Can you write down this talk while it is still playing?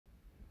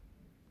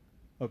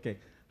Okay.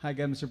 Hi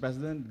again, Mr.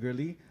 President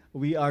Gurley.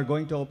 We are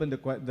going to open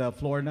the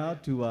floor now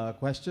to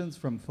questions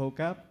from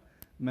FOCAP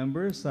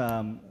members.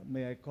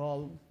 May I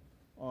call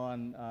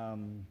on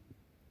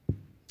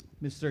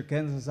Mr.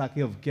 Ken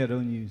Sasaki of Kyoto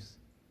News.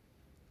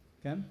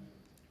 Ken?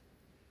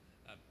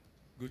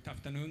 Good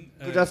afternoon.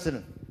 Good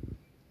afternoon.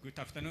 Good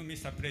afternoon,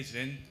 Mr.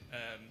 President.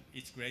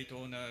 It's a great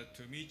honor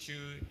to meet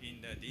you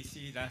in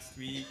DC last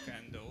week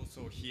and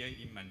also here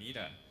in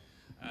Manila.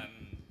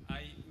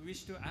 I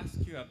wish to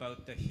ask you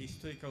about the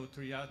historical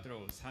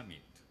trilateral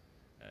summit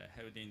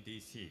held in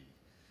DC.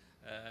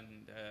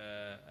 And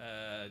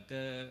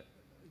the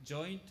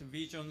joint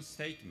vision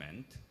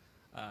statement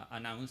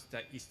announced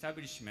the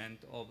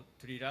establishment of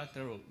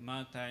trilateral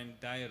maritime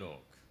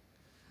dialogue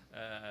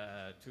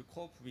to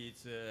cope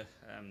with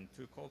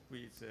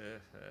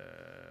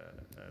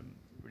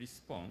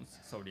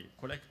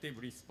collective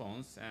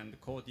response and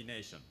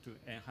coordination, to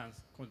enhance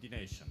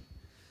coordination.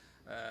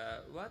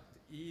 What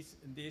is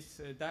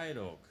this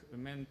dialogue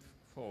meant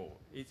for?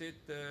 Is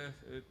it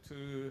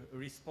to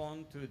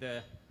respond to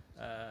the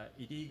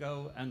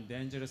illegal and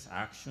dangerous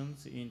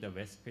actions in the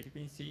West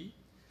Philippine Sea?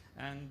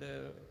 And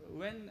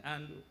when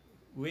and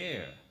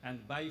where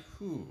and by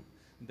who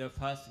the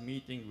first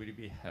meeting will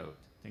be held?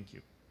 Thank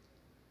you.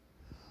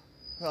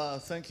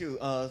 Thank you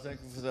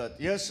for that.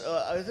 Yes,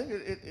 I think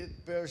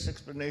it bears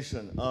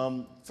explanation.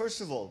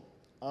 First of all,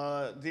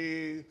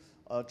 the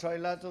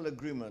trilateral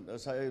agreement,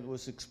 as I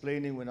was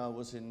explaining when I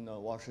was in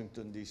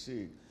Washington,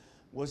 D.C.,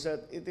 was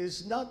that it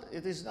is not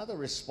a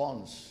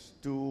response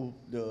to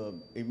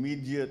the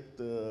immediate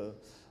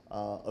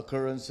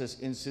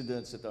occurrences,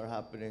 incidents that are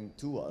happening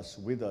to us,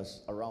 with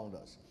us, around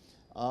us,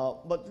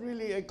 but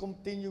really a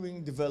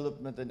continuing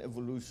development and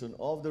evolution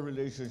of the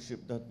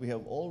relationship that we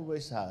have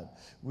always had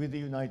with the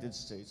United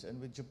States and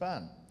with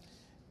Japan.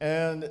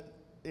 And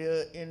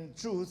in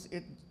truth,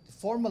 it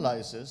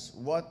formalizes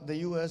what the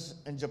US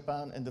and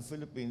Japan and the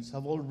Philippines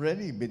have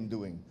already been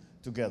doing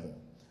together.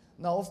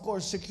 Now, of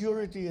course,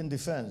 security and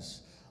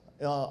defense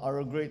are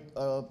a great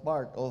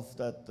part of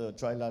that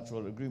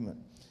trilateral agreement.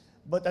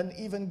 But an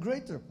even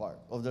greater part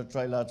of the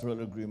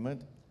trilateral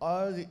agreement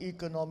are the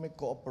economic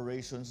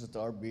cooperations that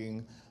are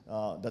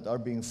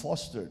being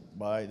fostered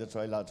by the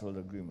trilateral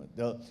agreement.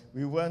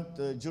 We went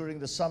during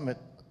the summit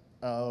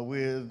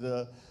with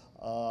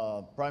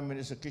Prime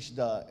Minister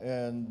Kishida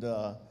and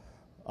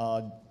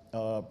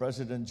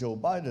President Joe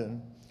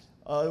Biden.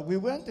 We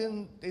went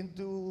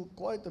into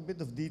quite a bit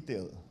of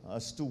detail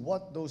as to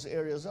what those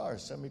areas are: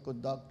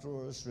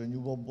 semiconductors,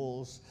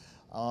 renewables,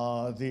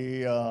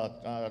 the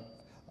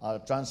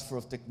transfer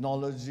of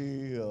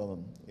technology,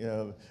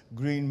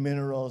 green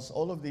minerals.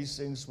 All of these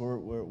things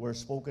were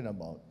spoken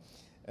about.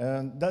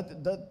 And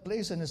that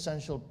plays an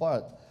essential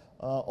part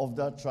of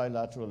that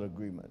trilateral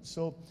agreement.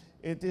 So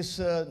it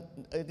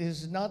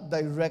is not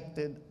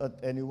directed at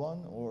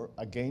anyone or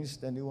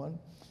against anyone.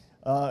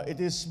 It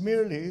is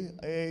merely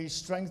a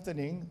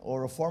strengthening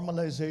or a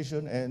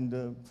formalization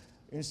and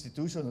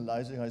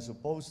institutionalizing, I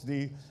suppose,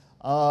 the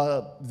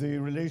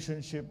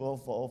relationship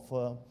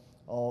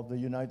of the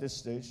United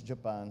States,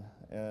 Japan,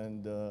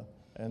 and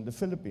the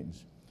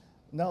Philippines.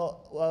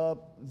 Now,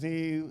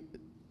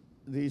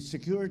 the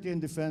security and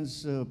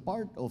defense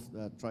part of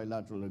that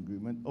trilateral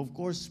agreement, of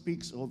course,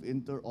 speaks of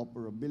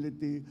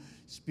interoperability,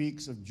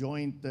 speaks of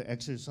joint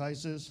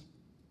exercises,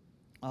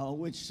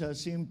 which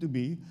seem to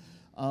be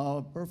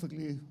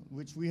perfectly,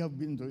 which we have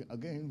been doing.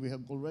 Again, we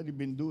have already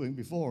been doing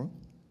before,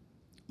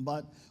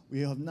 but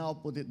we have now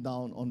put it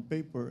down on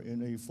paper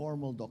in a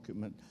formal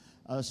document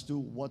as to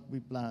what we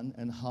plan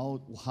and how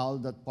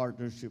that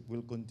partnership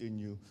will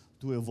continue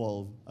to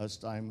evolve as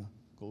time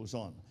goes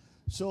on.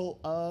 So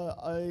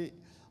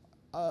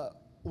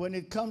when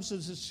it comes to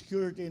the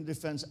security and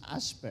defense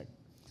aspect,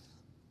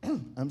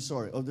 I'm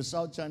sorry, of the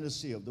South China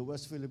Sea, of the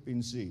West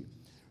Philippine Sea,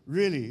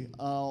 really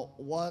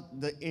what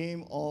the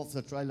aim of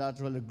the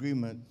trilateral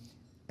agreement,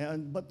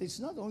 but it's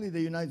not only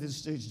the United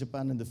States,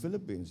 Japan, and the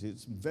Philippines,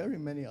 it's very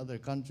many other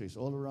countries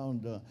all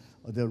around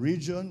the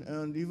region,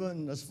 and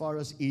even as far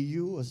as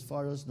EU, as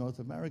far as North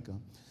America,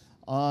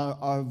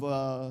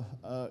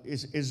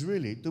 is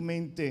really to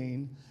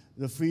maintain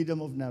the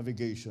freedom of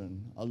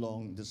navigation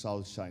along the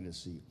South China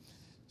Sea.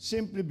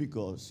 Simply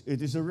because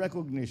it is a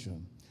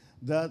recognition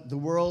that the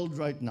world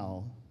right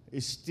now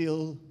is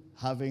still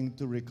having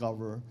to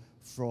recover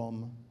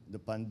from the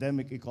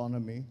pandemic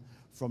economy,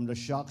 from the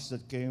shocks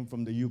that came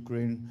from the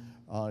Ukraine,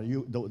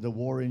 the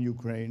war in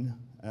Ukraine,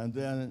 and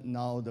then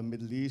now the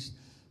Middle East.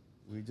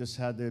 We just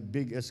had a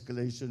big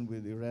escalation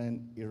with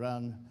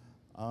Iran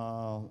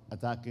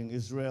attacking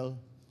Israel.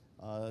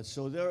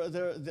 So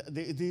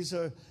these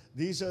are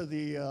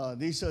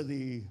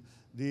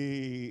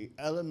the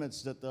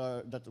elements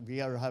that we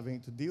are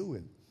having to deal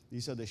with.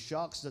 These are the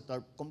shocks that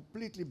are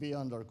completely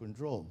beyond our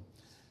control.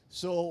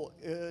 So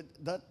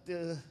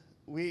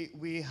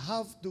we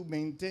have to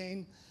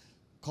maintain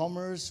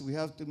commerce, we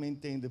have to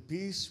maintain the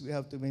peace, we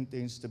have to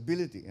maintain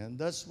stability. And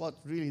that's what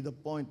really the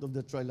point of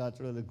the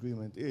trilateral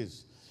agreement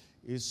is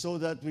so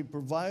that we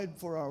provide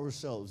for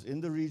ourselves in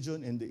the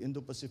region, in the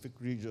Indo-Pacific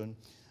region,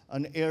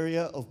 an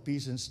area of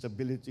peace and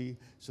stability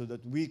so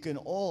that we can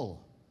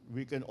all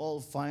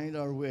find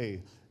our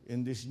way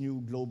in this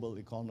new global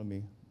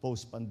economy,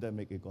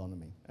 post-pandemic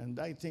economy. And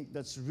I think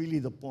that's really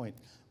the point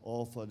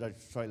of that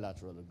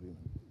trilateral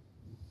agreement.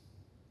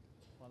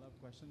 Follow-up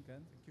question, Ken?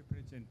 Thank you,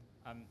 President.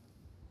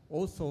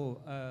 Also,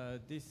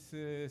 this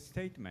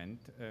statement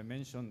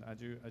mentioned,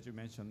 as you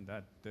mentioned,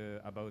 that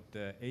about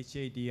the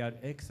HADR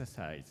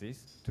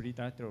exercises,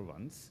 trilateral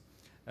ones,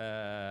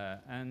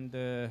 and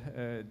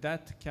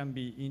that can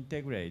be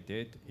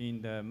integrated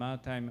in the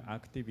maritime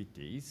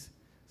activities,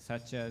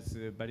 such as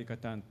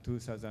Balikatan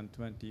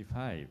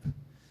 2025.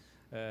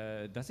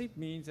 Does it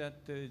mean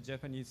that the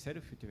Japanese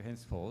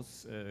Self-Defense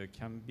Force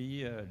can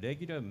be a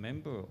regular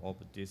member of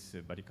this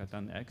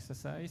Balikatan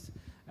exercise?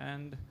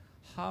 And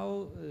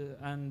how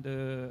and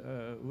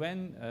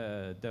when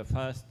the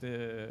first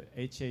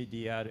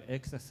HADR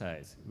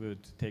exercise would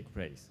take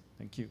place?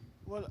 Thank you.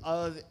 Well,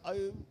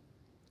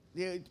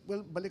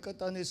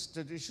 Balikatan is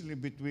traditionally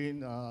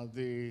between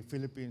the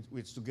Philippines,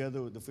 which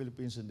together with the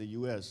Philippines and the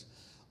U.S.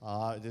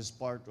 It is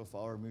part of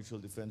our mutual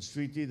defense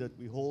treaty that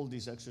we hold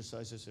these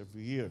exercises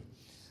every year.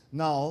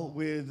 Now,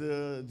 with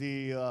the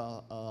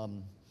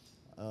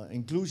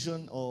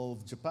inclusion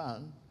of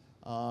Japan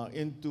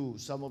into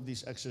some of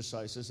these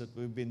exercises that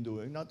we've been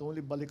doing, not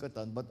only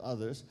Balikatan but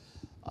others,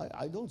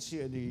 I don't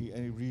see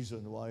any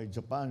reason why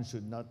Japan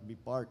should not be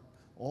part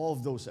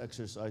of those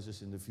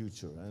exercises in the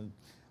future. And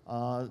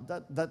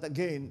that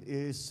again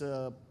is,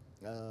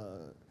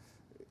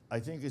 I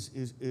think,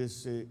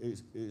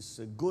 is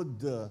a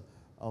good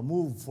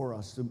move for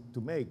us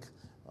to make,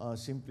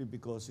 simply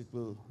because it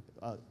will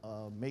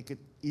make it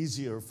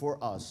easier for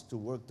us to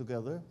work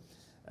together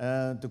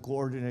and to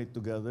coordinate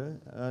together,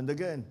 and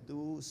again,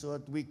 so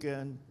that we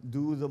can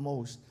do the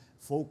most,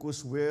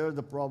 focus where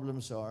the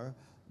problems are,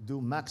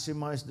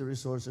 maximize the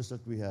resources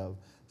that we have,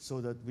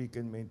 so that we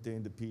can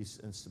maintain the peace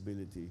and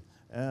stability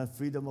and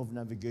freedom of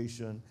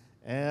navigation,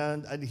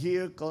 and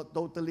adhere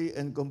totally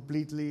and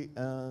completely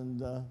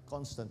and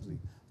constantly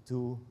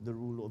to the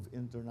rule of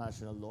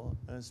international law,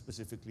 and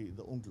specifically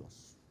the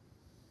UNCLOS.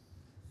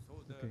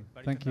 So the Okay.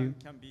 Thank Balikatan you.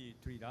 can be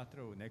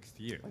trilateral next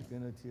year. I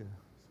cannot hear.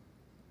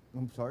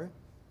 I'm sorry?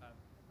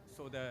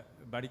 So the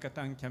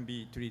Balikatan can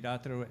be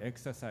trilateral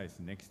exercise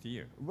next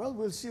year. Well,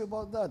 we'll see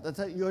about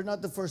that. You're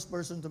not the first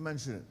person to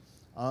mention it,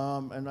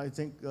 and I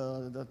think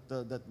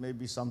that may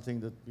be something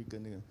that we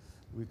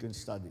can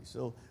study.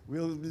 So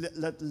we'll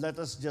let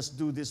us just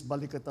do this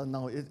Balikatan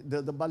now.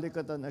 The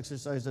Balikatan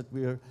exercise that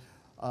we are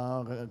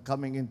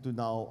coming into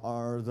now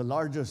are the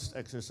largest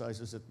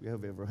exercises that we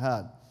have ever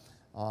had,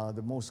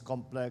 the most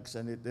complex,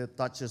 and it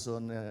touches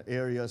on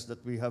areas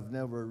that we have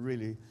never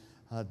really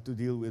had to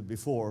deal with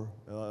before,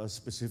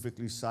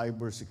 specifically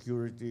cyber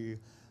security,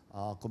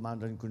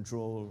 command and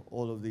control,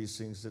 all of these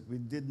things that we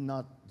did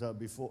not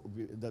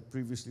that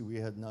previously we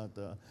had not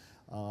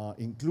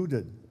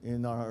included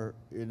in our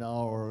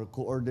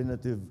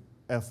coordinative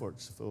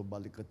efforts for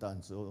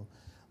Balikatan. So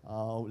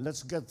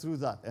let's get through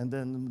that, and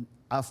then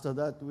after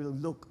that we'll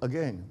look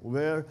again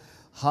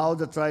how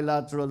the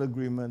trilateral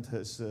agreement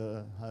has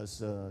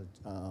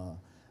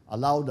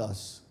allowed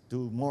us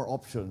to more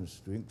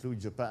options to include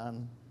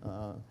Japan.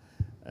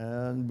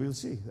 And we'll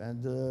see.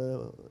 And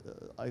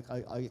I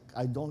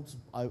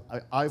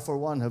for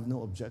one have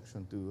no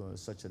objection to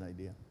such an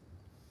idea.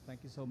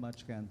 Thank you so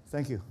much, Ken.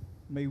 Thank you.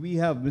 May we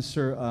have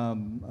Mr.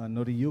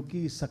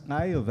 Noriyuki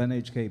Sakai of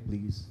NHK,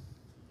 please?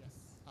 Yes.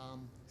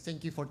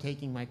 Thank you for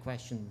taking my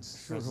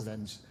questions, Sure,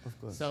 President. of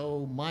course.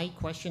 So my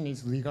question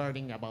is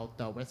regarding about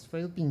the West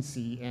Philippine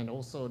Sea and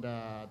also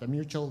the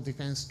Mutual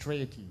Defense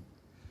Treaty.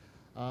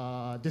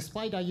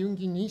 Despite a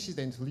Yungin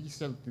incident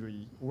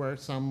recently where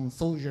some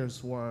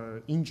soldiers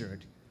were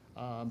injured,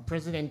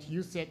 President,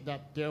 you said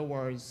that there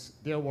were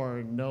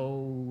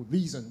no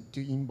reason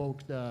to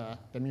invoke the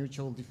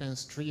Mutual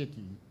Defense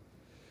Treaty.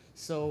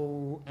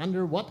 So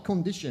under what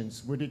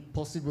conditions would it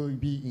possibly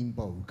be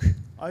invoked?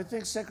 I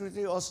think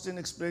Secretary Austin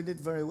explained it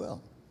very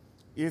well.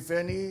 If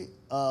any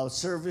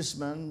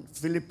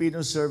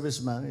Filipino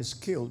serviceman is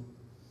killed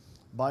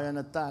by an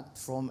attack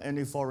from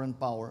any foreign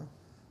power,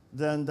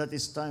 then that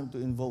is time to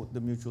invoke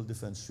the Mutual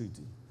Defense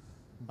Treaty.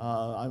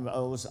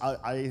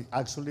 I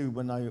actually,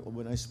 when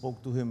I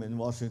spoke to him in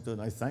Washington,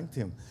 I thanked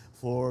him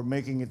for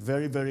making it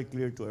very, very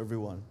clear to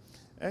everyone,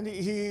 and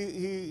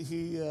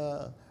he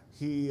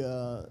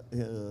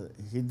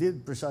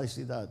did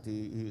precisely that.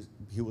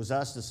 He was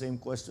asked the same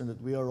question that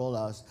we are all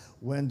asked: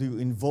 when do you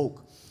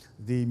invoke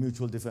the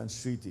Mutual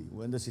Defense Treaty?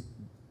 When does it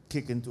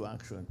kick into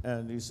action?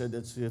 And he said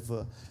that's if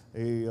a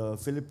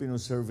Filipino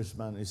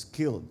serviceman is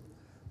killed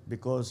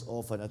because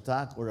of an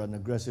attack or an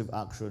aggressive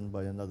action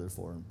by another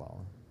foreign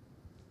power.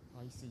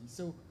 I see.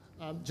 So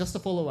just a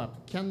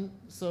follow-up. Can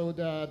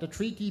the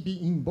treaty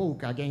be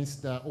invoked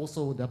against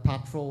also the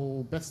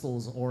patrol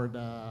vessels or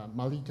the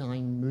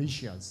maritime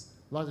militias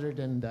rather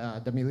than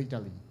the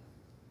military?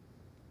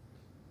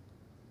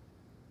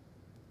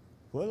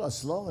 Well,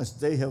 as long as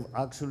they have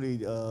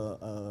actually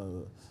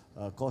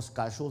caused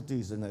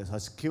casualties and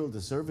has killed a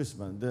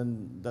serviceman,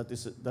 then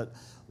that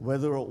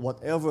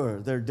whatever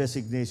their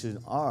designations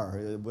are,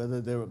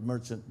 whether they're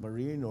merchant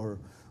marine or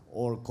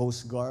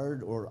Coast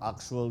Guard or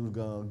actual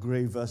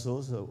gray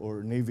vessels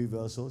or Navy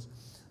vessels,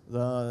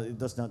 it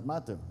does not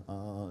matter.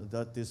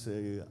 That is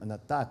an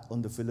attack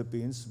on the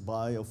Philippines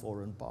by a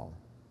foreign power.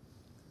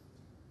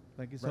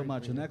 Thank you so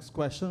much. The next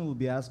question will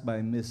be asked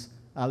by Ms.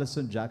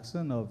 Alison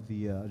Jackson of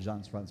the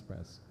Agence France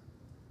Presse.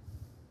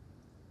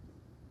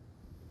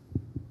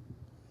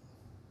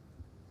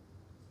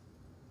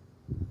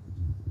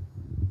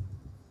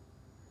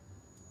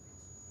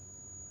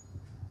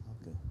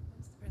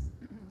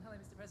 Hello,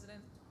 Mr.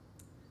 President.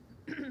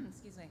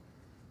 Excuse me.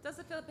 Does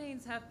the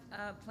Philippines have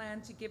a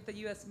plan to give the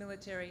U.S.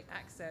 military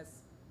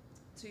access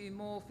to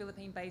more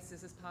Philippine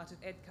bases as part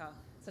of EDCA,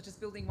 such as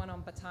building one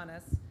on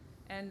Batanes?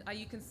 And are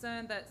you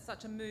concerned that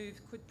such a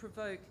move could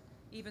provoke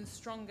even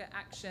stronger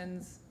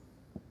actions?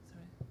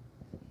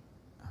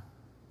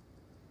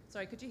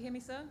 Sorry, could you hear me,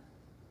 sir?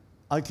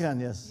 I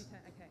can, yes. You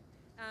can, okay.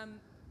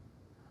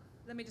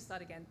 Let me just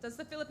start again. Does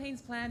the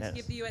Philippines plan to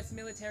give the U.S.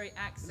 military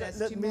access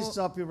to more... Let me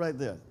stop you right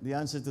there. The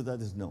answer to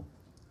that is no.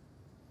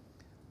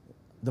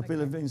 The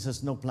Philippines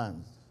has no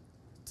plan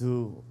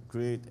to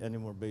create any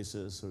more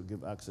bases or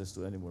give access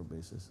to any more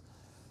bases.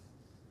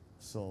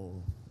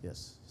 So,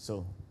 yes.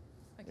 So,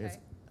 Okay.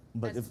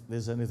 if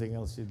there's anything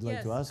else you'd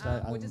like to ask,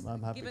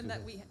 I'm happy given to.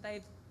 that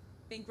they've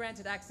been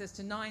granted access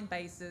to 9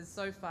 bases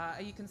so far,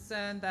 are you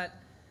concerned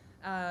that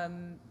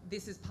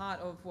this is part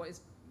of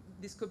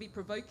this could be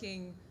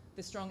provoking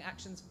the strong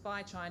actions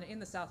by China in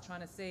the South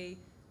China Sea,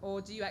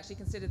 or do you actually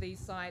consider these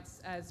sites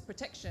as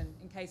protection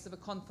in case of a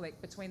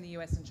conflict between the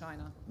US and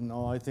China?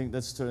 No, I think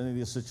that's turning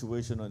the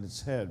situation on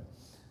its head.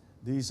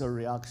 These are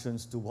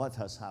reactions to what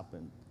has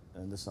happened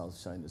in the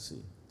South China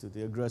Sea, to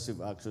the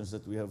aggressive actions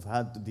that we have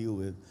had to deal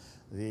with,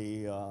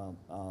 the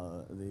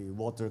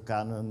water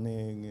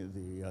cannoning,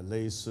 the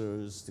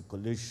lasers, the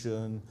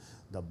collision,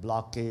 the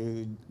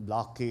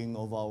blocking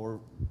of our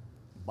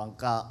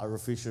bangka, our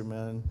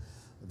fishermen,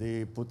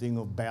 the putting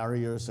of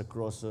barriers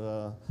across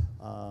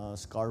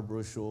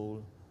Scarborough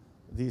Shoal.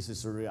 This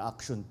is a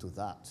reaction to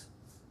that.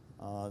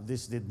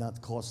 This did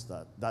not cause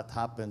that. That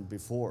happened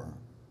before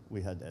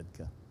we had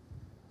EDCA.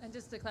 And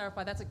just to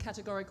clarify, that's a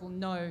categorical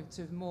no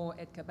to more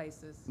EDCA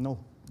bases? No,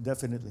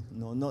 definitely.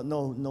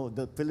 No.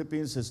 The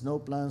Philippines has no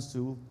plans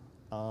to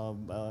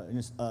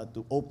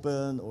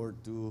open or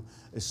to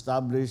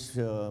establish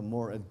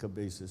more EDCA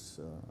bases.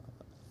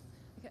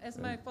 As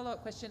my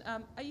follow-up question,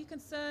 are you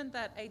concerned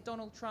that a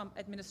Donald Trump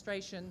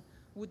administration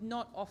would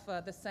not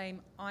offer the same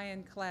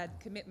ironclad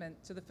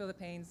commitment to the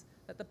Philippines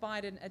that the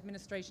Biden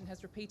administration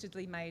has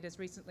repeatedly made as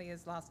recently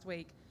as last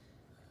week?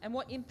 And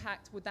what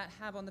impact would that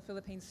have on the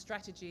Philippines'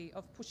 strategy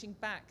of pushing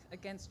back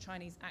against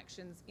Chinese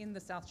actions in the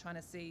South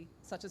China Sea,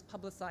 such as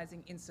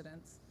publicizing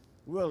incidents?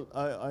 Well,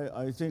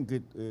 I think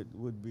it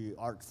would be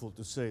artful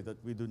to say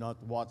that we do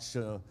not watch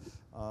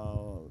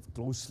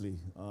closely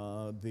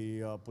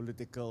the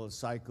political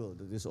cycle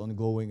that is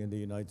ongoing in the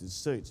United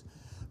States.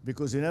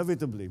 Because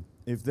inevitably,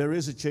 if there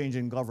is a change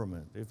in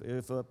government,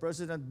 if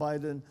President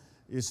Biden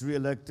is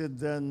reelected,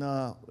 then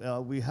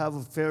we have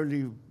a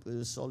fairly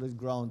solid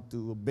ground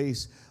to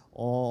base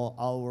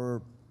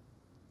our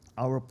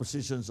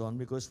positions on,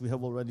 because we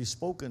have already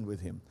spoken with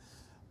him.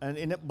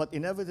 But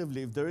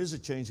inevitably, if there is a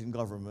change in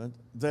government,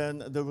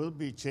 then there will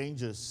be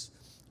changes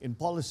in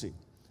policy.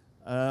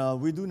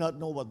 We do not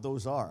know what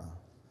those are.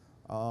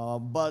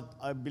 But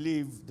I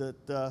believe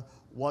that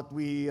what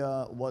we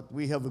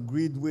have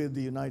agreed with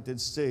the United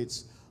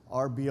States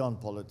are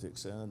beyond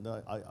politics. And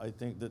I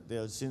think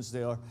that since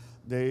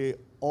they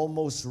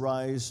almost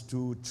rise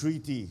to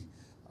treaty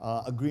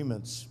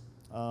agreements,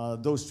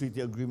 those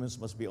treaty agreements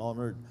must be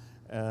honored.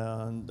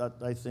 And that,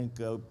 I think,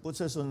 puts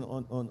us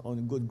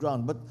on good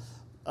ground. But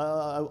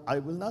I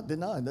will not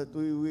deny that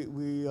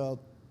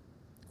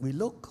we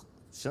look,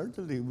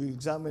 certainly we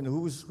examine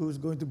who's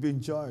going to be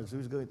in charge,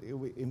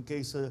 in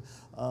case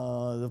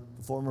the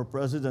former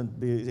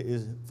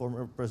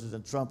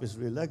President Trump is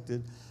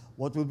reelected,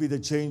 what will be the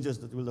changes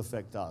that will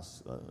affect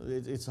us?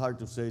 It's hard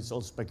to say. It's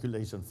all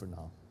speculation for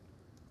now.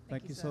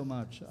 Thank you so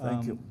much.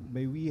 Thank you.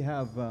 May we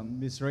have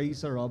Ms.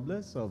 Raisa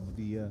Robles of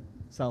the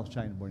South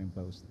China Morning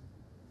Post.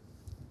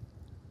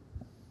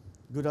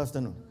 Good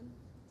afternoon.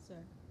 Sir.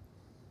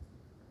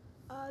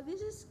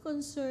 This is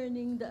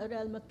concerning the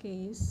Arelma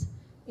case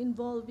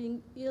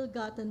involving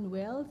ill-gotten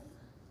wealth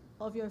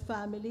of your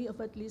family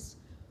of at least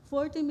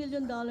 $40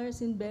 million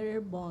in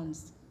bearer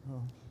bonds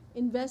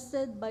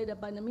invested by the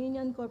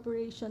Panamanian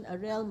corporation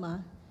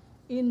Arelma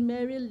in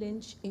Merrill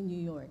Lynch in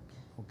New York.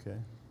 Okay.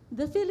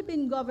 The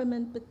Philippine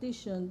government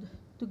petitioned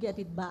to get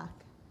it back,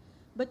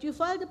 but you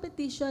filed a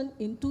petition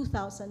in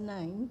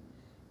 2009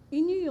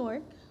 in New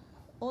York,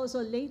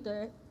 also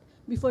later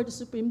before the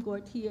Supreme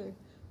Court here,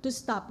 to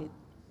stop it.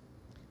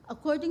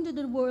 According to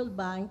the World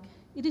Bank,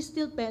 it is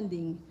still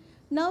pending.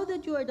 Now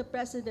that you are the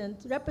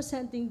president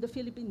representing the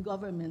Philippine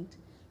government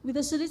with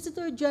the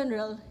Solicitor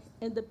General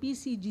and the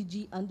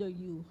PCGG under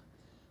you,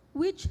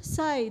 which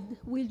side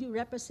will you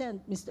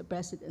represent, Mr.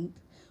 President?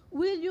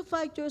 will you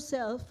fight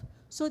yourself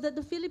so that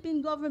the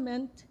Philippine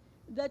government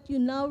that you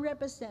now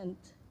represent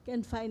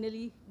can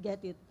finally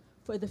get it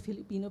for the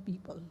Filipino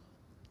people?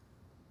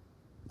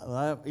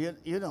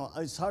 You know,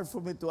 it's hard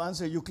for me to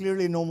answer. You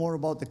clearly know more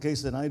about the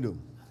case than I do.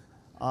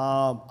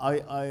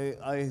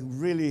 I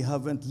really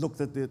haven't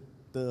looked at it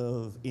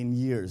in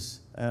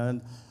years.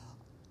 And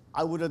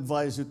I would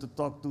advise you to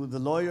talk to the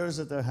lawyers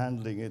that are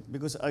handling it,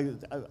 because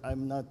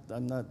I'm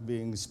not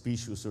being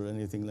specious or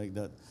anything like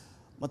that.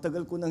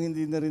 Matagal ko nang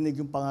hindi narinig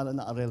yung pangalan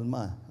na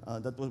Arelma.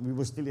 We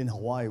were still in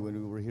Hawaii when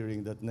we were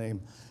hearing that name.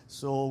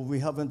 So we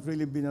haven't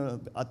really been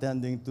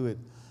attending to it.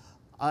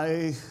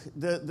 The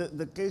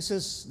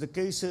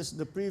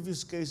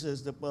previous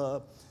cases, the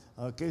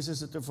cases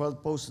that were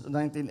filed post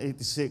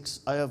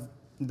 1986, I have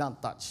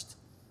not touched.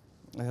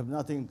 I have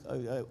nothing.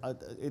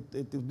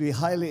 It would be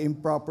highly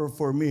improper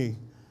for me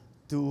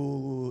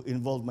to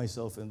involve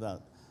myself in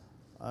that.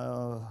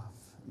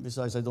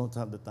 Besides, I don't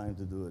have the time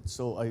to do it,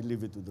 so I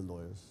leave it to the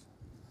lawyers.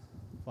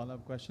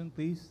 Follow-up question,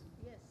 please.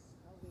 Yes,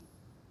 I'll wait.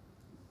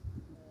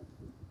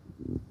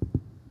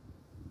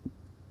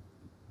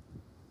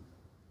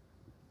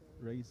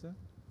 Raisa?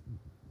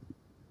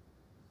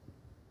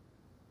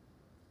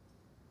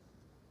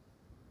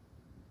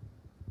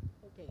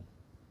 Okay.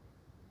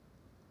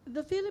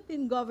 The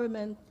Philippine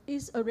government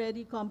is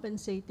already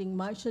compensating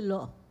martial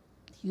law,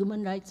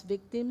 human rights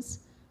victims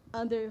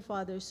under your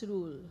father's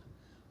rule.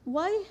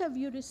 Why have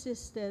you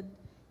resisted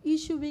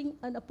issuing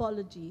an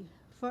apology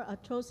for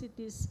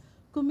atrocities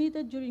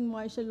committed during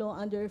martial law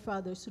under your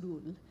father's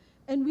rule?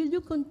 And will you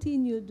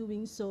continue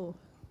doing so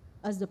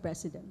as the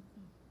president?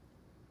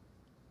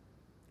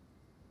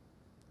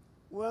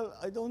 Well,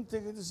 I don't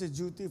think it is a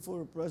duty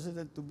for a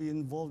president to be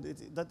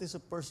involved. That is a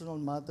personal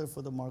matter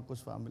for the Marcos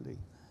family.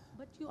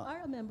 But you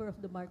are a member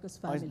of the Marcos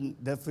family.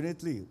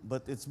 Definitely,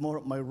 but it's more,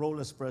 my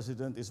role as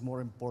president is more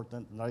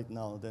important right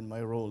now than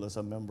my role as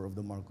a member of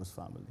the Marcos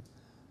family.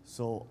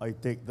 So I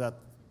take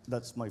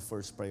that's my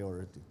first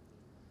priority.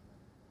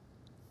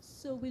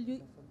 So will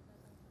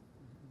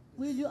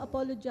you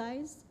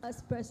apologize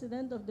as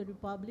president of the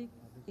Republic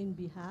in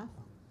behalf?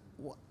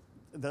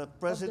 The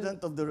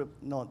president of the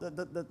no,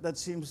 that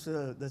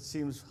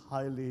seems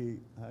highly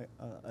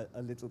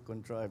a little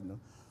contrived. No,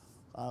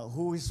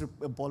 who is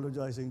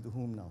apologizing to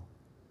whom now?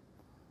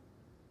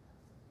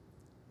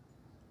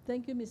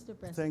 Thank you, Mr.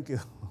 President. Thank you.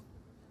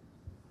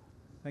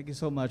 Thank you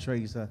so much,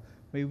 Raisa.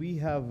 May we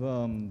have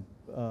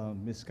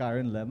Ms.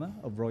 Karen Lema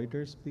of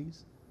Reuters,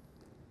 please?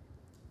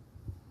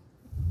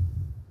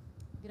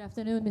 Good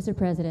afternoon, Mr.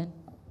 President.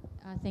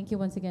 Thank you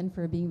once again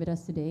for being with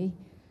us today.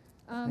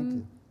 Thank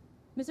you.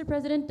 Mr.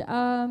 President,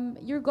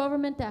 your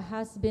government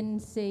has been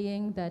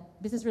saying that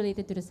this is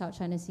related to the South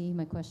China Sea,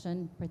 my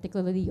question,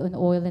 particularly on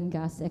oil and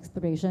gas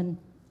exploration.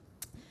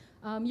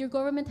 Your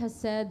government has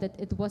said that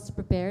it was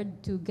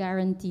prepared to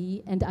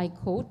guarantee, and I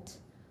quote,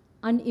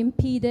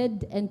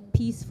 unimpeded and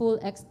peaceful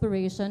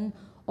exploration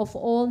of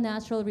all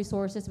natural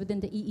resources within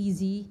the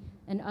EEZ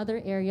and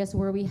other areas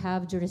where we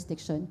have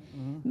jurisdiction.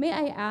 Mm-hmm. May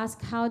I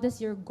ask, how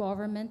does your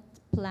government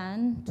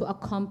plan to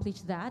accomplish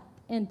that,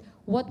 and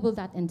what will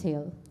that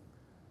entail?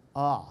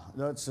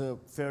 That's a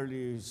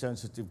fairly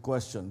sensitive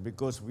question,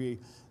 because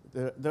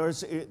let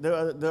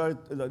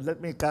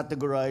me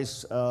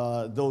categorize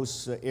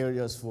those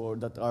areas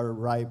that are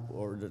ripe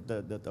or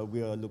that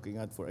we are looking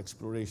at for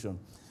exploration.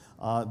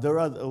 There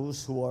are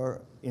those who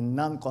are in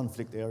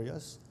non-conflict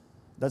areas.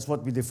 That's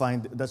what we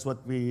defined, that's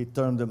what we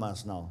term them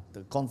as now,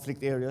 the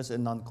conflict areas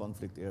and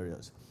non-conflict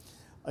areas.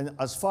 And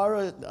as far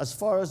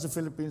as the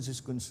Philippines is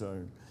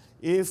concerned,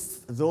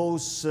 if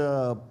those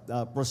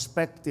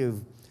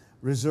prospective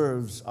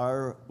reserves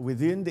are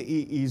within the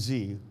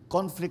EEZ,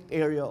 conflict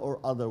area or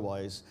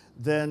otherwise,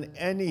 then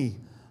any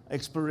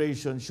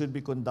exploration should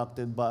be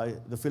conducted by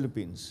the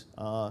Philippines.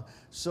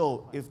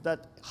 So if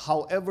that,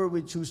 however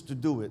we choose to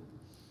do it,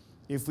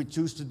 if we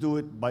choose to do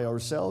it by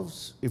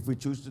ourselves, if we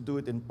choose to do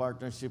it in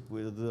partnership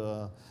with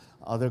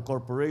other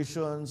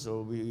corporations,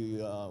 or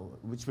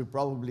which we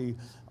probably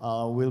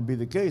will be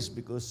the case,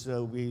 because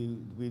we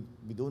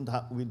don't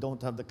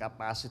have the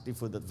capacity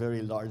for that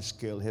very large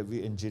scale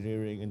heavy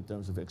engineering in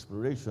terms of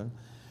exploration.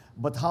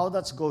 But how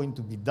that's going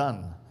to be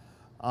done,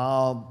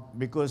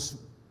 because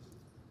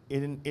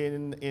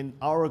in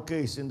our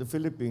case in the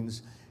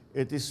Philippines,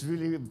 it is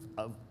really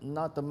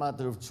not a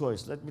matter of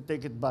choice. Let me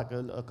take it back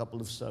a couple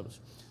of steps.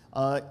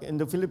 In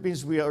the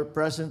Philippines, we are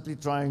presently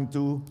trying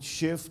to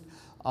shift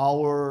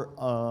our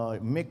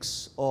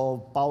mix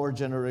of power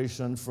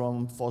generation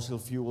from fossil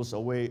fuels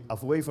away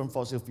from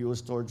fossil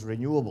fuels towards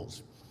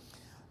renewables.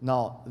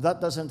 Now,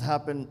 that doesn't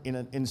happen in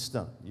an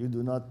instant. You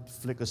do not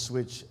flick a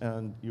switch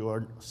and you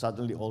are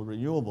suddenly all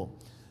renewable.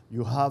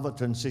 You have a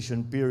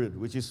transition period,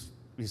 which is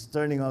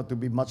turning out to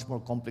be much more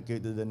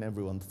complicated than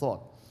everyone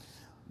thought.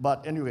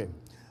 But anyway,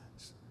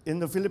 in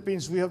the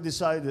Philippines, we have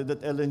decided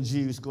that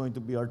LNG is going to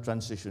be our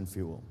transition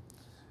fuel.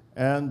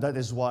 And that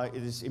is why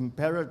it is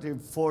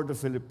imperative for the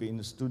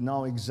Philippines to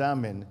now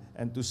examine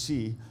and to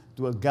see,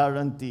 to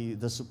guarantee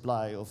the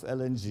supply of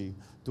LNG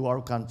to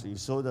our country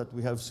so that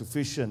we have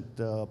sufficient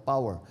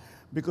power.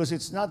 because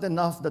it's not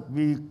enough that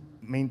we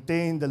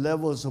maintain the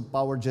levels of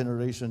power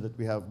generation that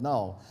we have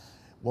now.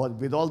 But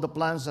with all the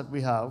plans that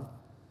we have,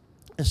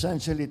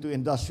 essentially to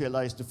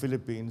industrialize the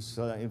Philippines,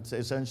 it's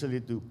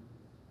essentially to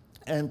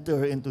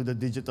enter into the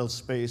digital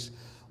space,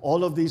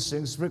 all of these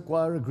things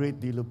require a great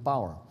deal of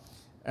power.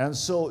 And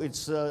so it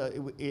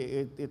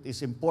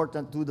is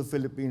important to the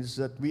Philippines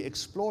that we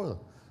explore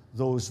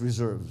those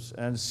reserves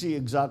and see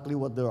exactly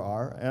what there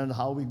are and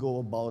how we go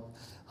about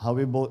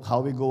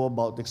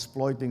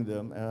exploiting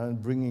them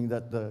and bringing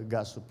that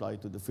gas supply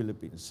to the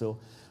Philippines. So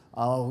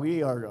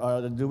we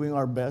are doing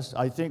our best.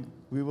 I think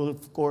we will,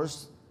 of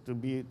course,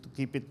 to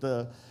keep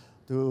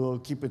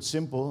it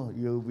simple.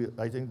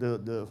 I think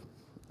the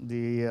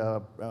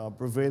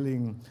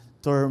prevailing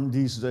term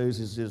these days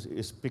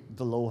is pick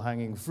the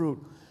low-hanging fruit.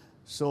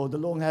 So the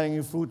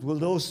low-hanging fruit will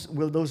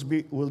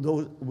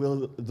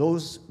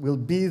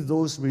be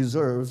those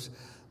reserves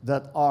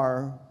that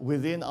are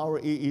within our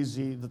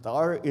EEZ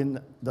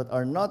that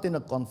are not in a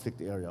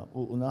conflict area.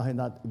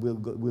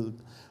 We'll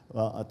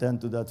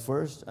attend to that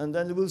first, and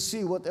then we'll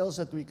see what else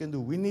that we can do.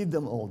 We need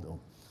them all, though.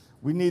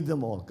 We need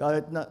them all.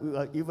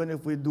 Even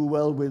if we do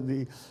well with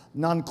the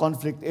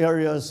non-conflict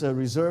areas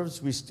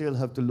reserves, we still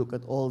have to look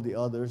at all the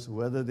others,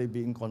 whether they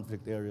be in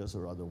conflict areas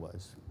or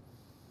otherwise.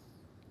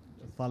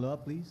 Follow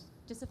up, please.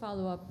 Just a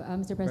follow-up,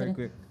 Mr. President.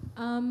 Very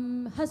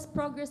quick. Has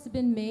progress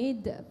been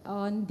made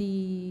on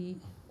the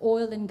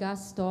oil and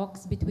gas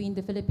talks between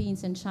the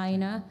Philippines and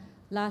China?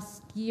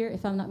 Last year,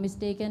 if I'm not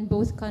mistaken,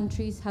 both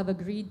countries have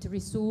agreed to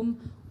resume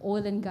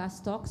oil and gas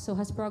talks. So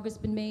has progress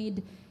been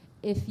made?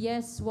 If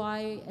yes,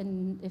 why?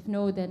 And if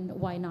no, then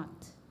why not?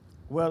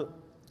 Well,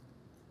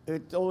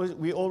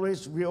 we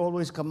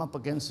always come up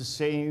against the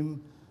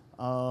same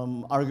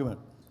argument,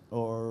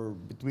 or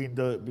between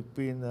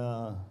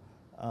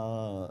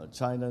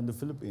China and the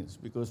Philippines,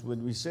 because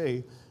when we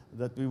say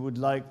that we would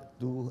like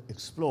to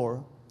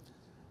explore,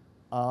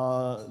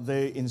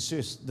 they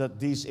insist that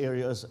these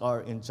areas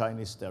are in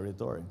Chinese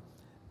territory,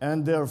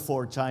 and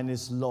therefore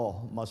Chinese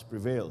law must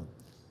prevail.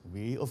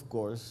 We, of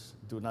course,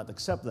 do not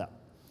accept that.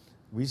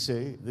 We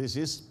say this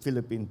is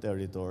Philippine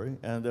territory,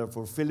 and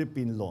therefore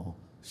Philippine law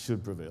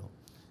should prevail.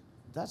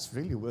 That's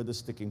really where the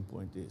sticking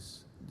point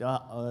is.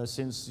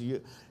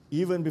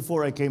 Even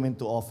before I came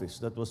into office,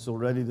 that was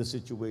already the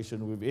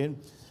situation we're in.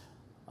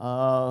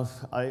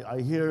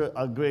 I hear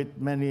a great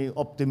many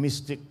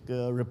optimistic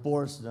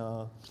reports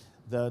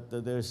that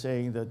they're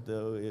saying that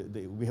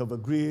we have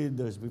agreed,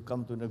 we've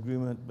come to an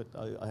agreement, but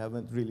I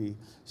haven't really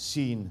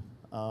seen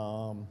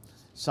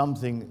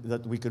something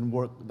that we can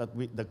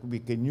we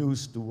can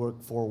use to work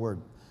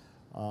forward.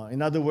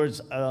 In other words,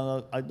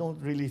 I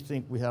don't really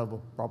think we have a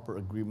proper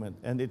agreement,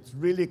 and it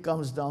really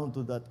comes down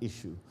to that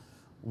issue: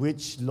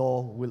 which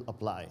law will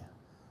apply?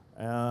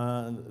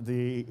 And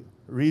the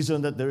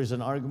reason that there is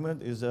an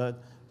argument is that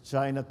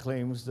China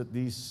claims that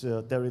these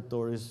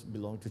territories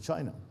belong to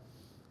China.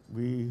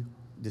 We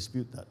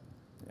dispute that,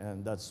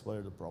 and that's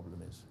where the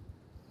problem is.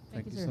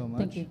 Thank you sir. so much.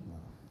 Thank you.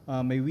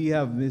 May we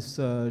have Ms.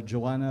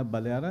 Joanna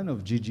Balearan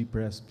of GG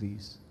Press,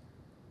 please.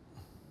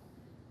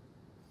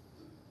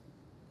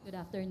 Good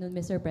afternoon,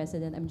 Mr.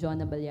 President. I'm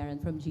Joanna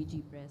Balyaran from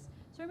GG Press.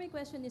 Sir, my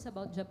question is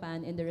about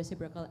Japan and the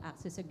Reciprocal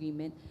Access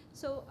Agreement.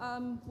 So,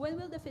 when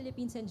will the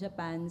Philippines and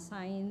Japan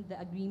sign the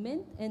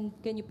agreement? And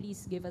can you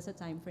please give us a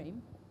time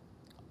frame?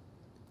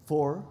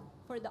 For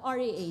the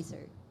RAA,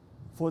 sir.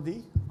 For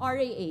the?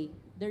 RAA,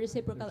 the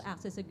Reciprocal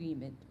Access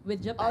Agreement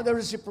with Japan. The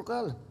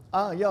reciprocal.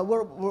 Yeah,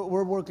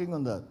 we're working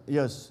on that.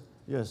 Yes,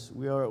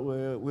 we are.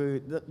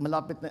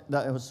 Malapit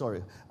na,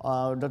 sorry,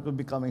 that will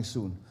be coming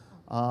soon.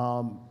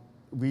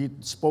 We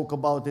spoke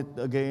about it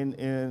again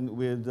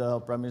with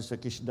Prime Minister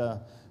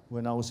Kishida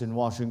when I was in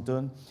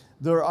Washington.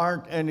 There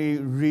aren't any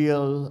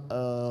real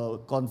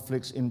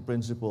conflicts in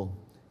principle.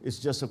 It's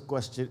just a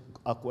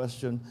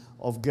question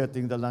of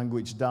getting the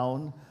language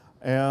down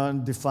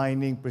and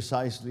defining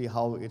precisely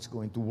how it's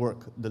going to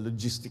work, the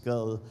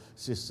logistical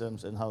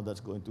systems and how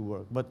that's going to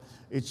work. But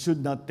it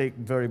should not take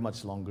very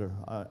much longer.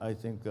 I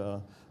think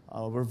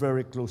we're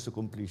very close to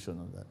completion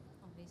on that.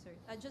 Okay, sir.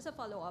 Just a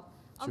follow-up.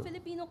 Sure.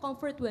 Filipino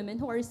comfort women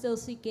who are still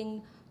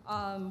seeking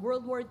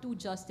World War II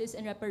justice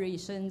and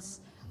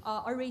reparations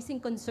are raising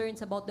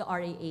concerns about the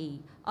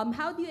RAA.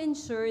 How do you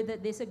ensure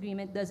that this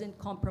agreement doesn't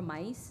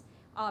compromise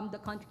the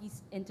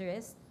country's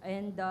interest?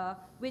 And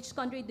which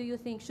country do you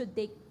think should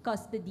take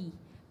custody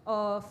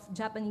of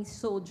Japanese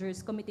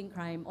soldiers committing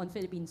crime on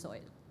Philippine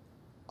soil?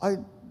 I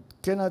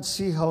cannot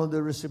see how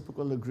the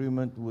reciprocal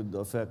agreement would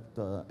affect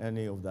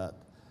any of that.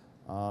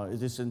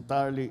 It is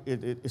entirely,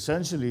 it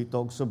essentially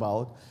talks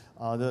about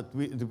that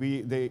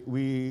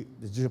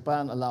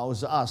Japan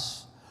allows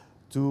us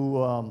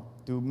to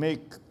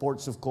make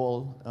ports of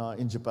call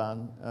in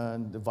Japan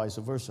and vice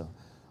versa.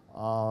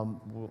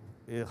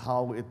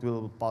 How it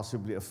will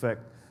possibly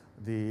affect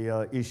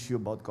the issue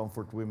about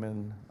comfort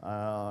women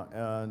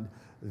and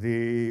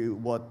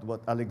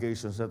what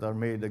allegations that are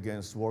made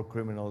against war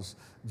criminals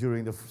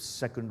during the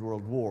Second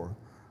World War.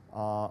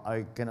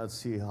 I cannot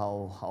see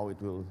how it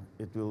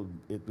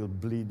will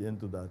bleed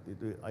into that.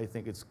 I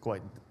think it's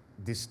quite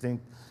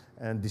distinct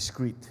and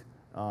discrete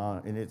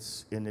in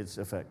its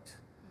effect.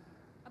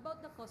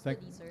 About the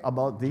custody, sir.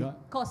 About the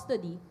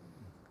Custody.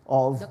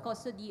 of The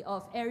custody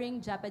of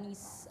erring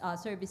Japanese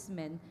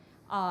servicemen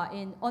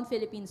on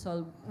Philippine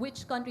soil.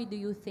 Which country do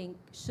you think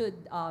should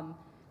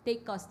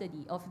take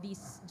custody of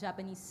these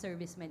Japanese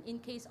servicemen in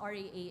case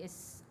RAA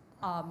is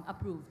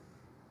approved?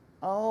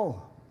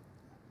 Oh.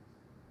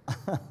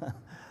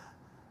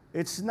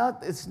 It's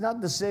not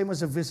the same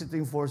as a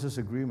visiting forces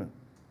agreement.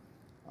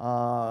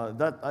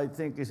 That I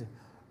think is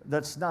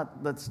it's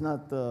not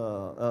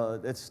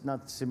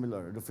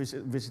similar.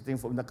 The visiting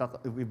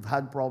we've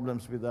had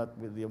problems with that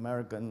with the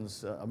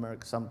Americans,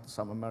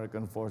 some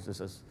American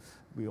forces, as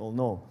we all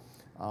know.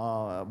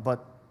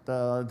 But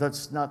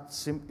that's not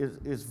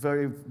it's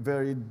very,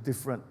 very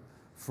different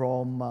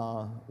from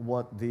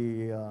what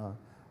the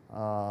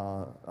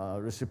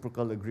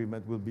reciprocal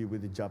agreement will be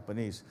with the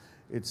Japanese.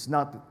 It's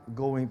not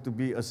going to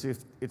be as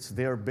if it's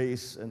their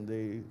base and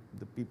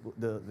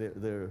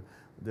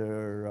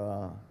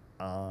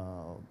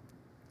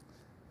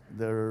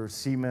their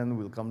seamen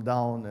will come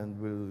down and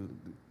will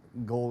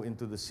go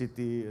into the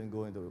city and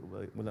go into.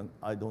 Well,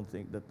 I don't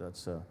think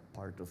that's a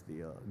part of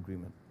the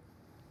agreement.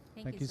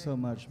 Thank you sir. so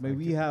much. May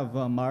we have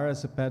Mara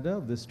Cepeda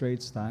of the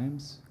Straits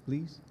Times,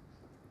 please?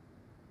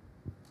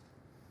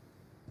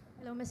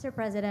 Hello, Mr.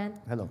 President.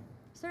 Hello.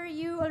 Sir,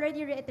 you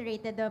already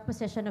reiterated the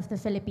position of the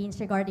Philippines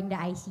regarding the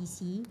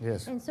ICC.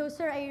 Yes. And so,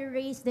 sir, I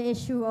raised the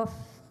issue of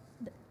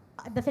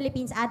the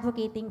Philippines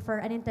advocating for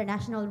an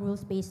international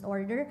rules-based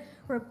order.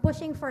 We're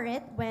pushing for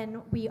it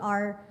when we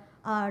are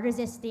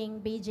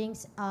resisting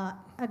Beijing's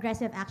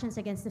aggressive actions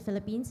against the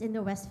Philippines in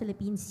the West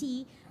Philippine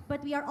Sea.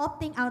 But we are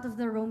opting out of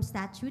the Rome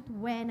Statute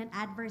when an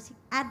adverse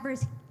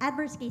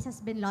case has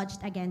been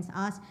lodged against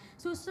us.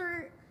 So,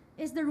 sir,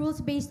 is the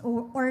rules-based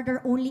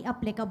order only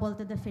applicable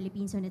to the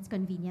Philippines when it's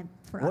convenient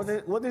for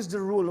us? What is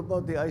the rule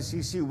about the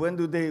ICC? When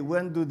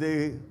do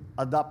they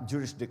adopt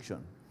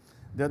jurisdiction?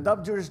 They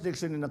adopt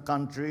jurisdiction in a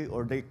country,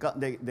 or they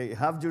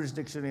have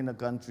jurisdiction in a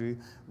country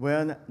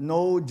when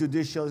no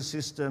judicial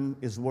system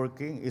is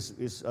working,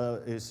 is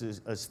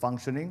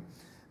functioning,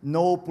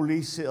 no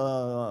police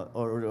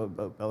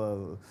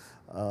no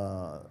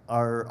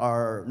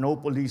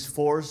police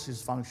force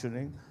is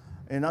functioning.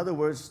 In other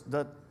words,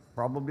 that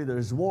probably there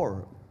is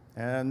war.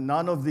 And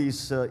none of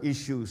these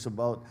issues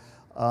about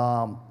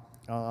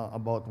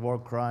war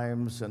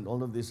crimes and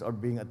all of this are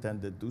being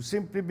attended to,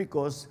 simply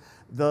because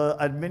the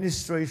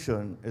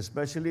administration,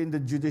 especially in the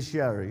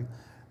judiciary,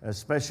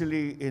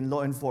 especially in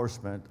law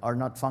enforcement, are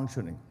not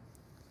functioning.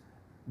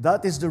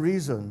 That is the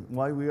reason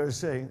why we are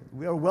saying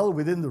we are well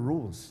within the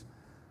rules.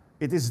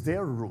 It is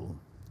their rule.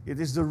 It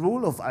is the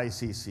rule of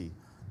ICC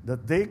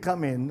that they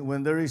come in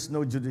when there is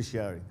no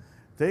judiciary.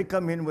 They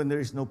come in when there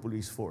is no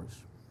police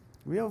force.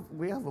 We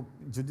have a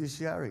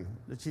judiciary.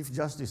 The Chief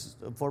Justice,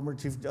 former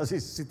Chief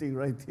Justice, sitting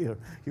right here.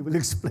 He will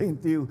explain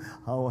to you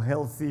how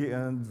healthy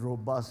and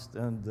robust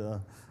and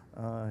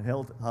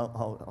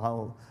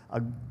how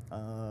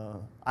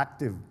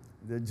active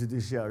the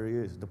judiciary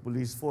is. The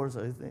police force,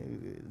 I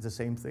think, the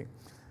same thing.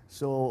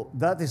 So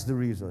that is the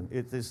reason.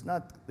 It is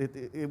not.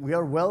 We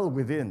are well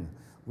within.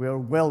 We are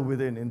well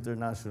within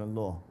international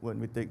law when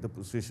we take the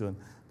position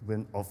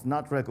of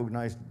not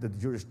recognize the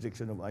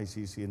jurisdiction of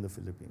ICC in the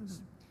Philippines.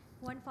 Mm-hmm.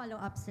 One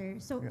follow-up, sir.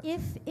 So Yeah.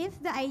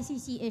 if the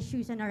ICC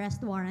issues an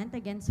arrest warrant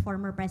against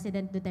former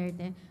President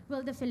Duterte,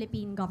 will the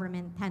Philippine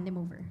government hand him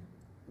over?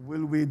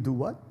 Will we do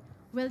what?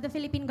 Will the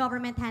Philippine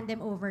government hand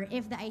him over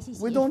if the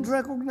ICC We don't issues-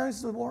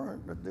 recognize the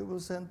warrant that they will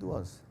send to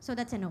us. So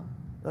that's a no.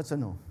 That's a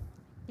no.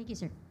 Thank you,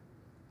 sir.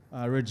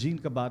 Regine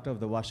Cabato of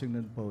the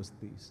Washington Post,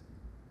 please.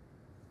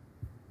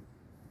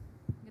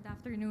 Good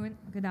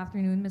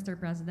afternoon, Mr.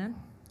 President.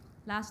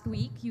 Last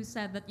week, you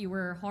said that you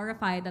were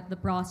horrified at the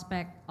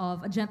prospect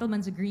of a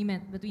gentleman's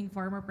agreement between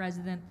former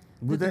President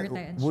Duterte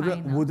and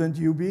China. Wouldn't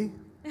you be?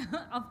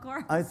 Of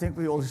course. I think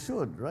we all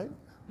should, right?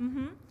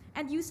 Mm-hmm.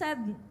 And you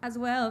said as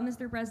well,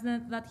 Mr.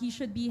 President, that he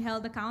should be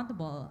held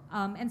accountable.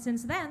 And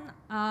since then,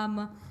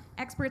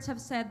 experts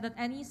have said that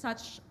any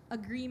such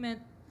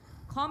agreement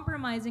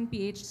compromising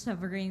PH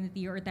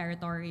sovereignty or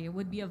territory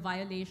would be a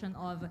violation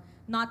of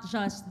not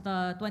just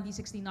the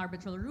 2016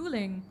 arbitral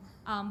ruling,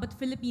 but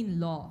Philippine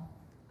law.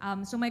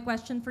 So my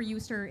question for you,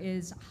 sir,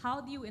 is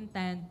how do you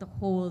intend to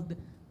hold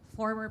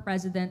former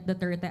President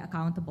Duterte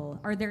accountable?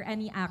 Are there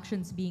any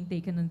actions being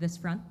taken on this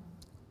front?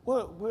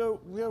 Well,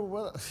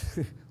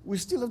 we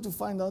still have to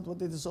find out what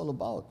it is all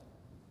about.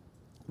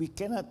 We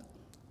cannot.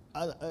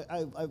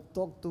 I've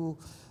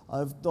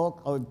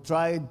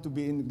tried to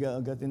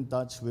get in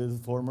touch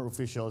with former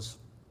officials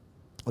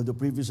of the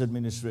previous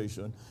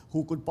administration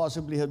who could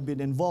possibly have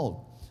been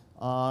involved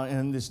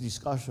in these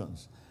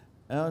discussions.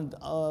 And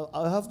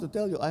I have to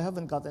tell you, I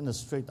haven't gotten a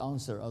straight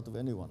answer out of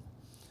anyone.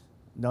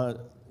 Now,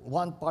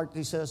 one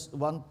party says,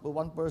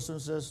 one person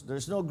says,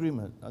 there's no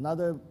agreement.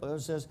 Another person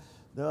says,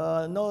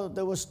 no,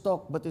 there was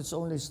talk, but it's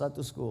only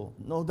status quo.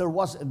 No, there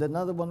was. And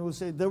another one will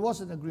say, there was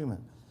an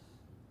agreement.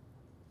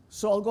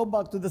 So I'll go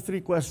back to the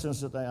three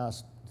questions that I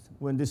asked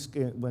when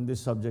this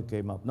subject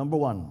came up. Number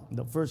one,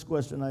 the first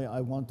question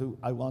I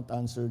want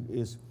answered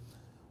is,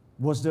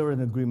 was there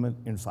an agreement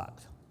in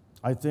fact?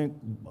 I think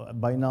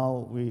by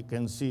now we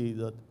can see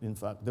that in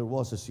fact there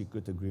was a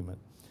secret agreement.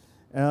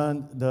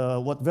 And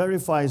what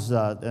verifies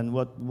that, and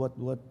what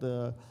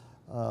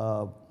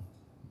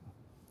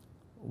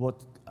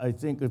I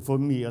think, for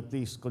me at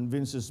least,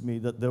 convinces me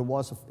that there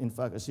was in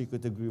fact a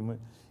secret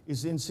agreement,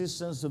 is the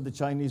insistence of the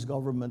Chinese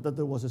government that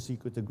there was a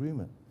secret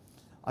agreement.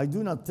 I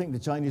do not think the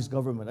Chinese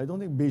government, I don't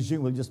think Beijing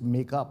will just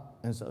make up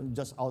and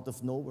just out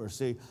of nowhere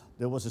say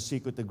there was a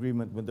secret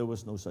agreement when there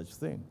was no such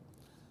thing.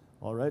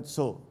 All right,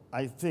 so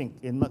I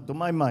think, to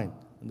my mind,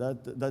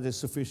 that is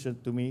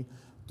sufficient to me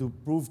to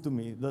prove to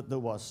me that there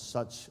was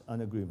such an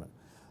agreement.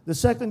 The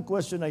second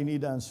question I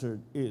need answered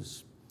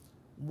is,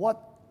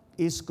 what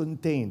is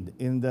contained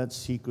in that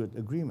secret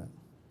agreement?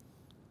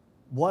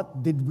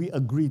 What did we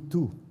agree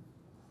to?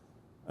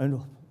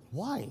 And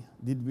why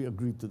did we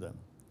agree to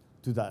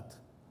that?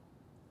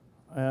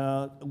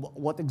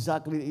 What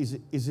exactly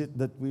is it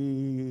that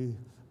we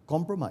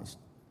compromised?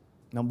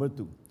 Number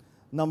two.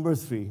 Number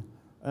three,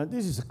 and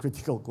this is a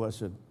critical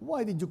question,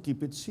 why did you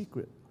keep it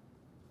secret?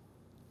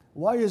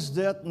 Why is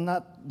there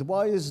not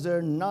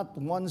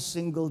one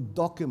single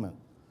document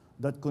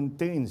that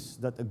contains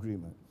that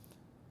agreement?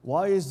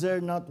 Why is there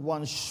not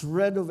one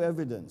shred of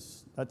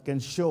evidence that can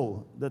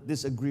show that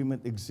this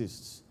agreement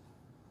exists?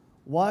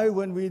 Why,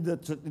 when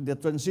the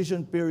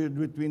transition period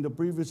between the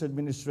previous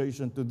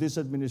administration to this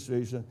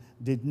administration,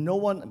 did no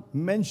one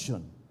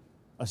mention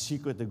a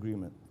secret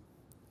agreement?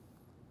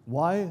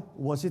 Why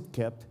was it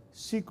kept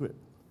secret?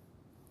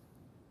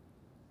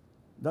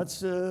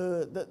 These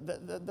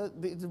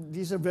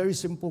are very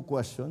simple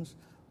questions,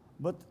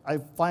 but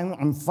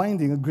I'm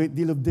finding a great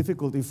deal of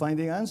difficulty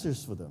finding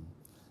answers for them,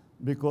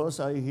 because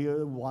I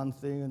hear one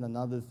thing and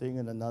another thing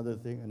and another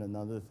thing and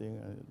another thing.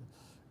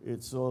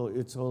 It's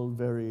all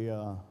very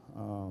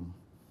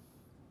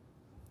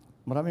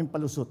maraming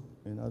palusot.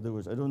 In other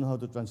words, I don't know how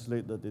to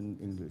translate that in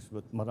English,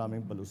 but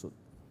maraming palusot.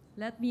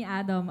 Let me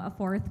add a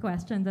fourth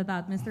question to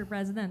that, Mr.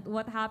 President.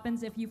 What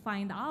happens if you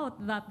find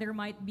out that there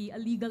might be a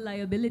legal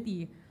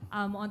liability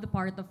on the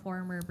part of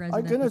former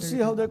President? I cannot Duterte? see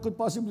how there could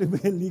possibly be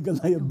a legal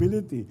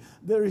liability.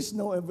 There is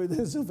no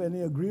evidence of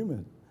any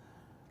agreement.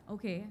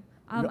 Okay.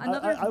 What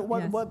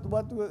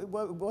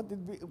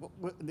did we?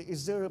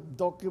 Is there a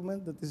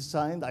document that is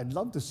signed? I'd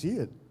love to see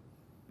it.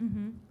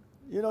 Mm-hmm.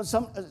 You know,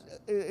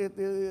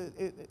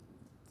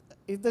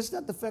 it does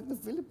not affect the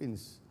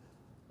Philippines,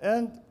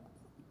 and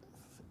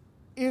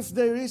if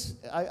there is,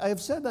 I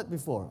have said that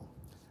before,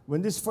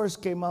 when this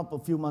first came up a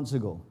few months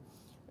ago,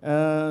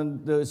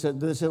 and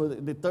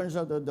it turns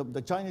out that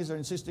the Chinese are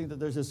insisting that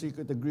there's a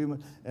secret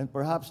agreement, and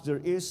perhaps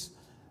there is.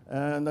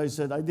 And I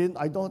said, I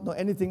don't know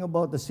anything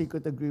about the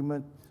secret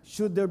agreement.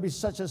 Should there be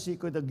such a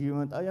secret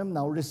agreement, I am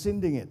now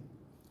rescinding it.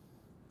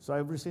 So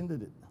I've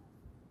rescinded it,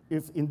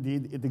 if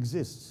indeed it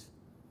exists.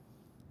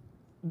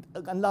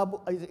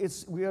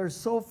 We are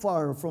so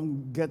far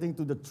from getting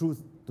to the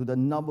truth, to the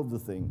nub of the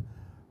thing.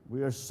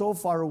 We are so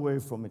far away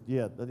from it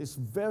yet that it's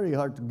very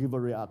hard to give a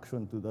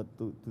reaction to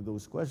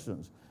those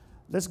questions.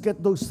 Let's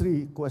get those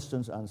three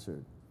questions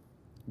answered.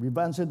 We've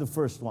answered the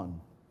first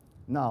one.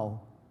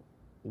 Now,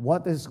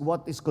 what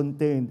is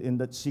contained in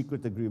that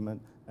secret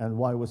agreement, and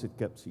why was it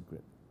kept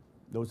secret?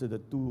 Those are the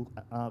two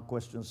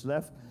questions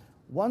left.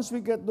 Once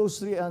we get those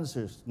three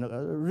answers,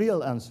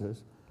 real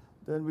answers,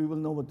 then we will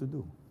know what to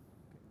do.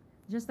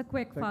 Just a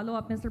quick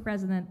follow-up, Mr.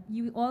 President.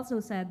 You also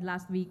said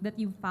last week that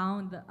you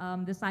found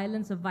the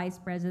silence of Vice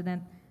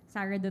President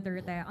Sara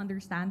Duterte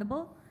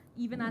understandable,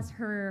 even as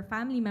her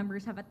family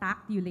members have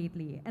attacked you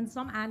lately. And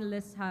some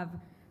analysts have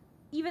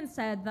even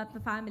said that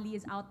the family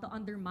is out to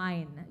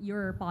undermine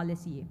your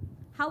policy.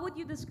 How would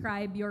you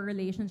describe your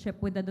relationship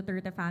with the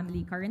Duterte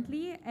family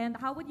currently, and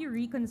how would you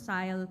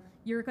reconcile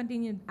your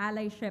continued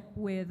allyship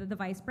with the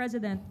Vice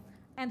President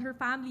and her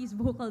family's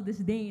vocal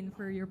disdain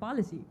for your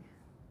policy?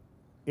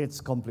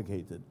 It's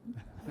complicated.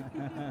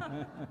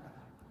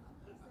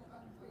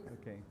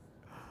 Okay.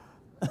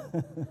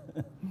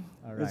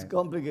 All right. It's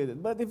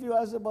complicated. But if you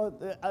ask about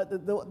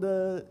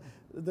the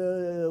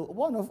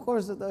one, of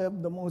course, that I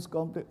have the most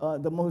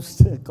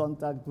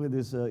contact with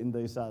is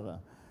Inday Sara.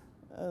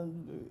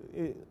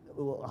 And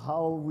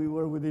how we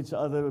were with each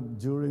other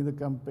during the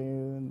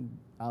campaign,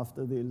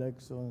 after the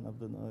election,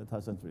 it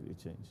hasn't really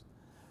changed.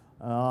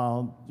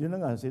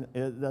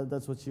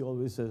 That's what she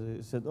always says.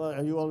 She said, "Oh,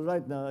 are you all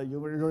right now?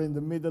 You're in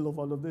the middle of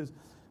all of this."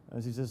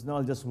 And she says, "No,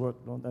 I'll just work.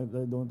 Don't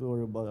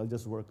worry about it. I'll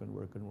just work and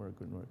work and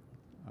work and work."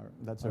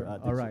 That's her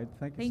attitude. All right.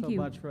 Thank you so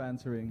much for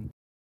answering.